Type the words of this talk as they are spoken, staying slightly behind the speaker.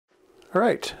All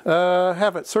right,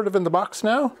 have it sort of in the box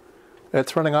now.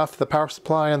 It's running off the power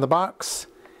supply in the box.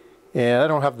 And I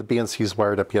don't have the BNCs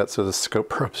wired up yet, so the scope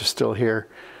probes are still here.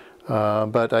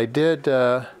 But I did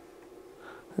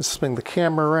swing the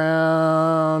camera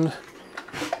around.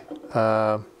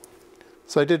 So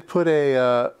I did put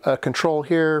a control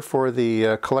here for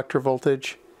the collector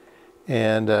voltage,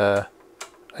 and I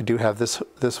do have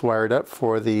this wired up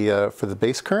for the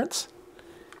base currents.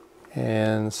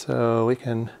 And so we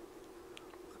can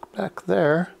look back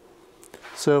there.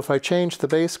 So if I change the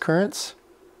base currents,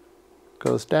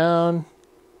 goes down,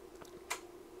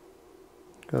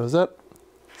 goes up.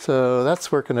 So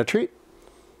that's working a treat.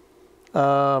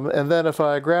 And then if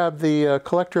I grab the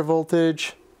collector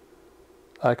voltage,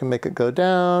 I can make it go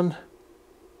down,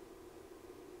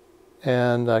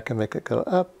 and I can make it go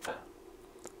up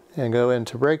and go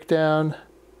into breakdown.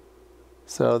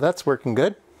 So that's working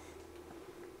good.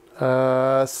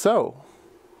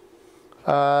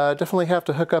 Definitely have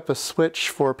to hook up a switch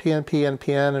for PNP,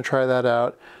 NPN and try that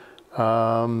out.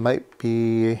 Might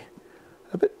be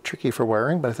a bit tricky for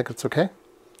wiring, but I think it's okay.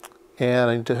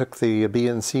 And I need to hook the B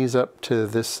and C's up to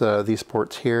these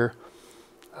ports here.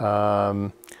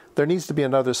 There needs to be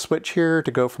another switch here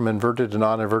to go from inverted to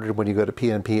non-inverted when you go to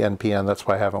PNP, NPN. That's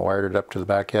why I haven't wired it up to the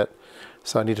back yet.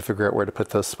 So I need to figure out where to put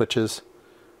those switches.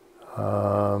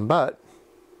 But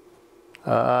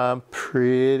I'm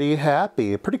pretty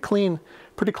happy. Pretty clean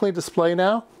display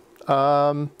now.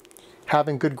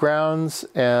 Having good grounds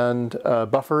and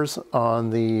buffers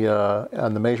on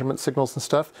the measurement signals and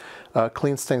stuff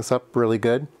cleans things up really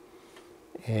good.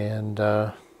 And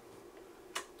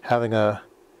having a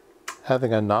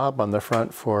knob on the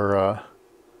front for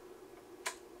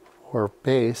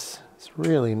bass is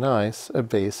really nice. A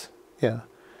bass, yeah,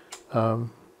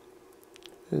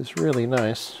 is really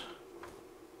nice.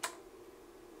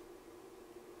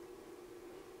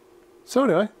 So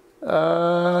anyway,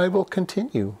 I will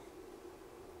continue.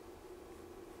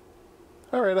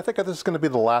 Alright, I think this is going to be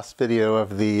the last video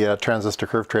of the Transistor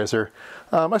Curve Tracer.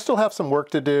 I still have some work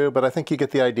to do, but I think you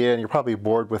get the idea, and you're probably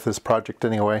bored with this project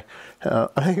anyway.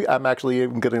 I'm actually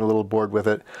even getting a little bored with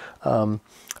it.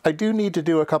 I do need to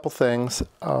do a couple things.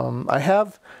 I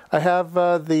have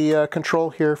the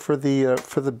control here for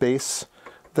the bass,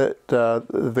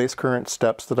 the bass current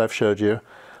steps that I've showed you.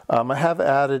 I have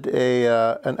added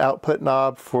an output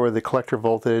knob for the collector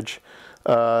voltage.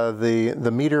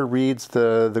 The meter reads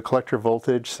the collector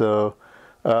voltage, so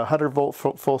 100 volt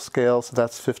full scale, so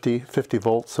that's 50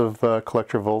 volts of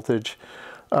collector voltage.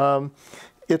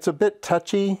 It's a bit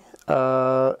touchy,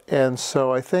 and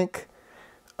so I think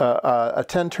a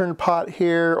 10-turn pot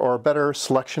here, or a better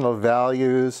selection of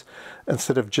values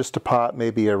instead of just a pot,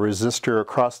 maybe a resistor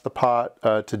across the pot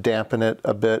to dampen it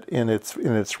a bit in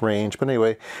its range. But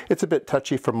anyway, it's a bit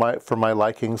touchy for my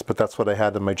likings, but that's what I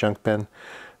had in my junk bin.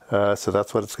 So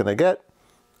that's what it's going to get.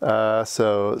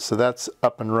 So that's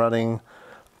up and running.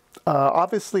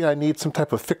 Obviously, I need some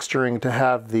type of fixturing to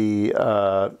have the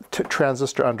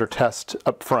transistor under test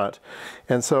up front.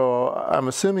 And so I'm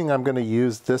assuming I'm going to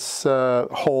use this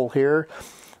hole here.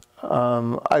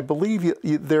 I believe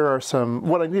there are some,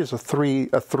 what I need is a three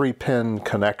pin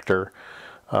connector.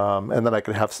 And then I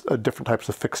can have different types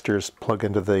of fixtures plug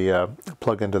into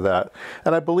that.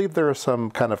 And I believe there are some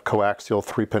kind of coaxial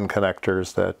 3-pin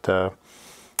connectors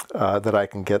that I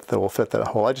can get that will fit that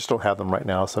hole. I just don't have them right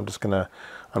now, so I'm just gonna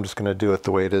do it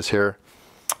the way it is here.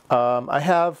 I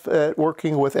have it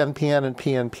working with NPN and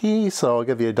PNP, so I'll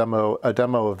give you a demo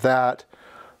of that.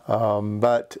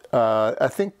 But I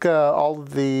think all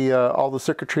the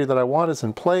circuitry that I want is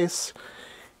in place.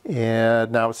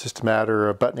 And now it's just a matter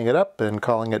of buttoning it up and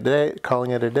calling it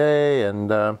a day. And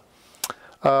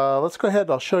let's go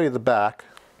ahead. I'll show you the back.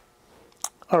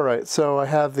 All right. So I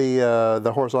have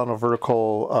the horizontal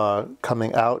vertical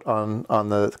coming out on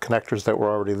the connectors that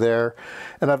were already there,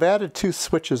 and I've added 2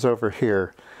 switches over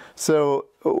here. So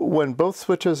when both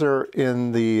switches are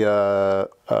in the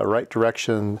right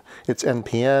direction, it's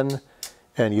NPN.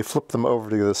 And you flip them over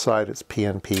to the other side, it's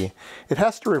PNP. It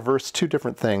has to reverse 2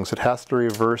 different things. It has to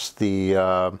reverse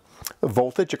the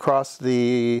voltage across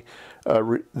the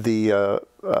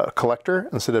collector.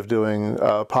 Instead of doing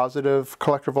positive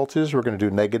collector voltages, we're going to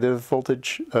do negative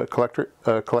voltage collector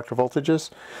voltages.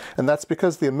 And that's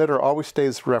because the emitter always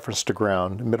stays referenced to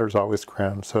ground. Emitter's always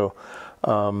ground. So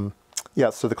yeah,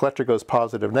 so the collector goes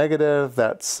positive, negative.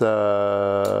 That's,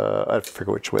 I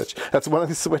forget which switch. That's one of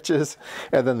the switches.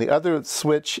 And then the other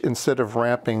switch, instead of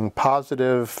ramping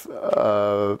positive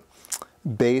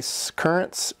base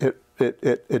currents,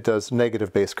 it does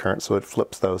negative base current, so it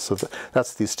flips those. So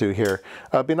that's these 2 here.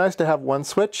 It'd be nice to have one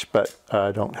switch, but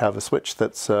I don't have a switch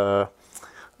that's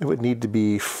it would need to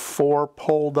be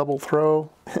 4-pole double throw.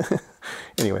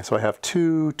 Anyway, so I have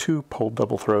two 2-pole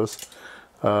double throws.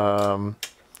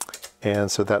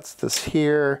 And so that's this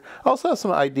here. I also have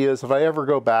some ideas if I ever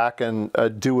go back and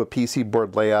do a PC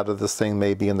board layout of this thing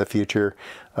maybe in the future,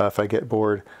 if I get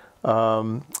bored,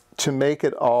 to make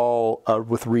it all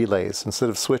with relays. Instead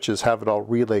of switches, have it all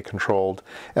relay controlled.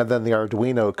 And then the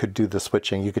Arduino could do the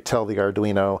switching. You could tell the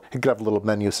Arduino, it could have a little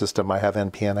menu system. I have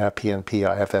NPN, I have PNP,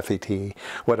 I have FAT,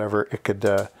 whatever. It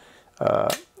could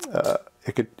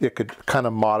kind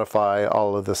of modify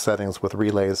all of the settings with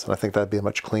relays, and I think that'd be a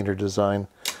much cleaner design.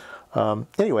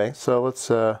 Anyway, so let's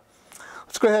go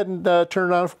ahead and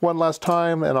turn it on one last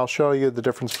time, and I'll show you the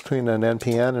difference between an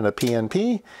NPN and a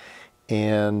PNP.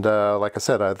 And like I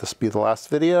said, this will be the last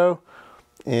video.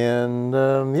 And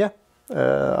yeah,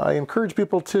 I encourage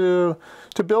people to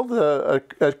build a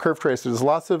curve tracer. There's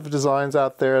lots of designs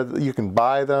out there. You can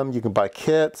buy them, you can buy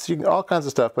kits, you can all kinds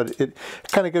of stuff. But it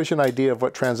kind of gives you an idea of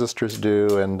what transistors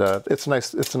do, and it's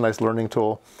a nice learning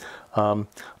tool. I'm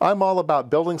all about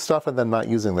building stuff and then not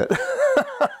using it.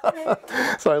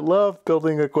 So I love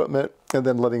building equipment and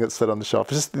then letting it sit on the shelf.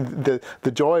 Just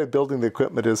the joy of building the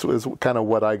equipment is kind of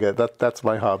what I get. That's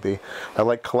my hobby. I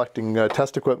like collecting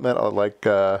test equipment. I like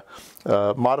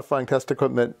modifying test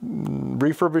equipment,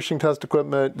 refurbishing test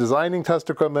equipment, designing test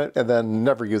equipment, and then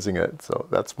never using it. So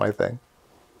that's my thing.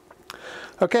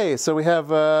 Okay, so we have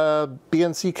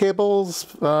BNC cables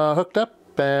hooked up,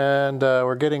 and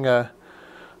we're getting a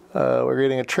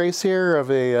trace here of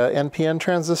a NPN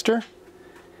transistor.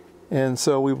 And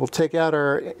so we will take out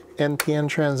our NPN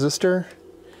transistor.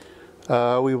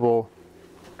 We will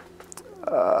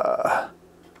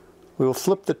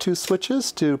flip the two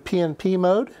switches to PNP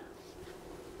mode.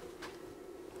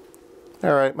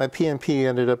 All right, my PNP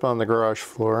ended up on the garage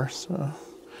floor, so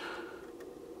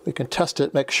we can test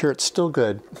it, make sure it's still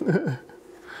good.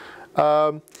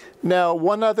 Now,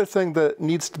 one other thing that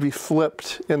needs to be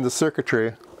flipped in the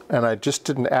circuitry, and I just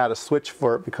didn't add a switch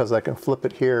for it because I can flip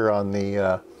it here on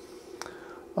the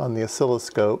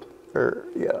oscilloscope.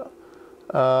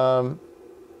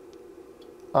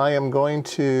 I am going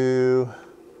to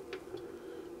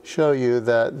show you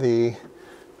that the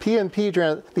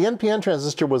NPN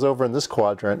transistor was over in this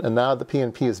quadrant, and now the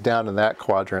PNP is down in that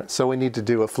quadrant. So we need to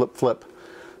do a flip-flip.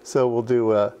 So we'll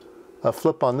do a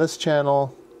flip on this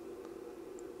channel,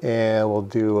 and we'll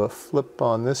do a flip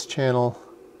on this channel.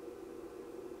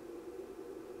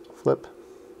 Flip.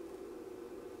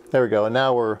 There we go. And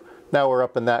now we're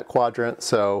up in that quadrant.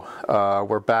 So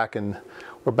we're back in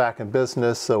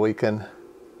business. So we can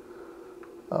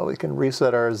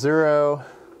reset our 0,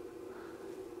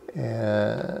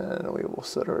 and we will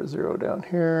set our 0 down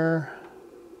here.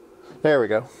 There we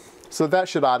go. So that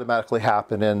should automatically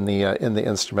happen in the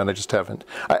instrument. I just haven't.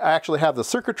 I actually have the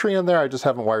circuitry in there. I just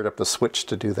haven't wired up the switch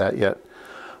to do that yet.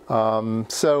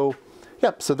 So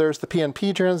yep. So there's the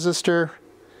PNP transistor,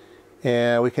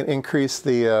 and we can increase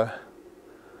the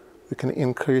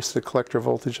collector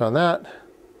voltage on that,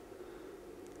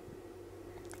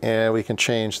 and we can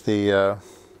change the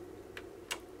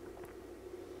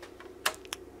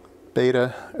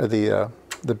beta, or the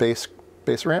base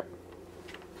ramp.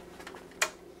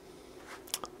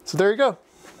 So there you go.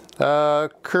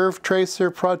 Curve Tracer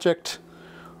project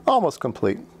almost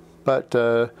complete, but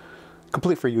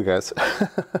complete for you guys.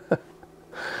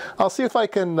 I'll see if I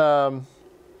can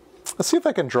let's see if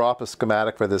I can draw up a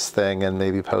schematic for this thing and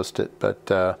maybe post it, but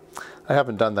I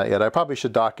haven't done that yet. I probably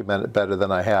should document it better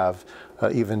than I have,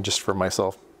 even just for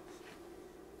myself.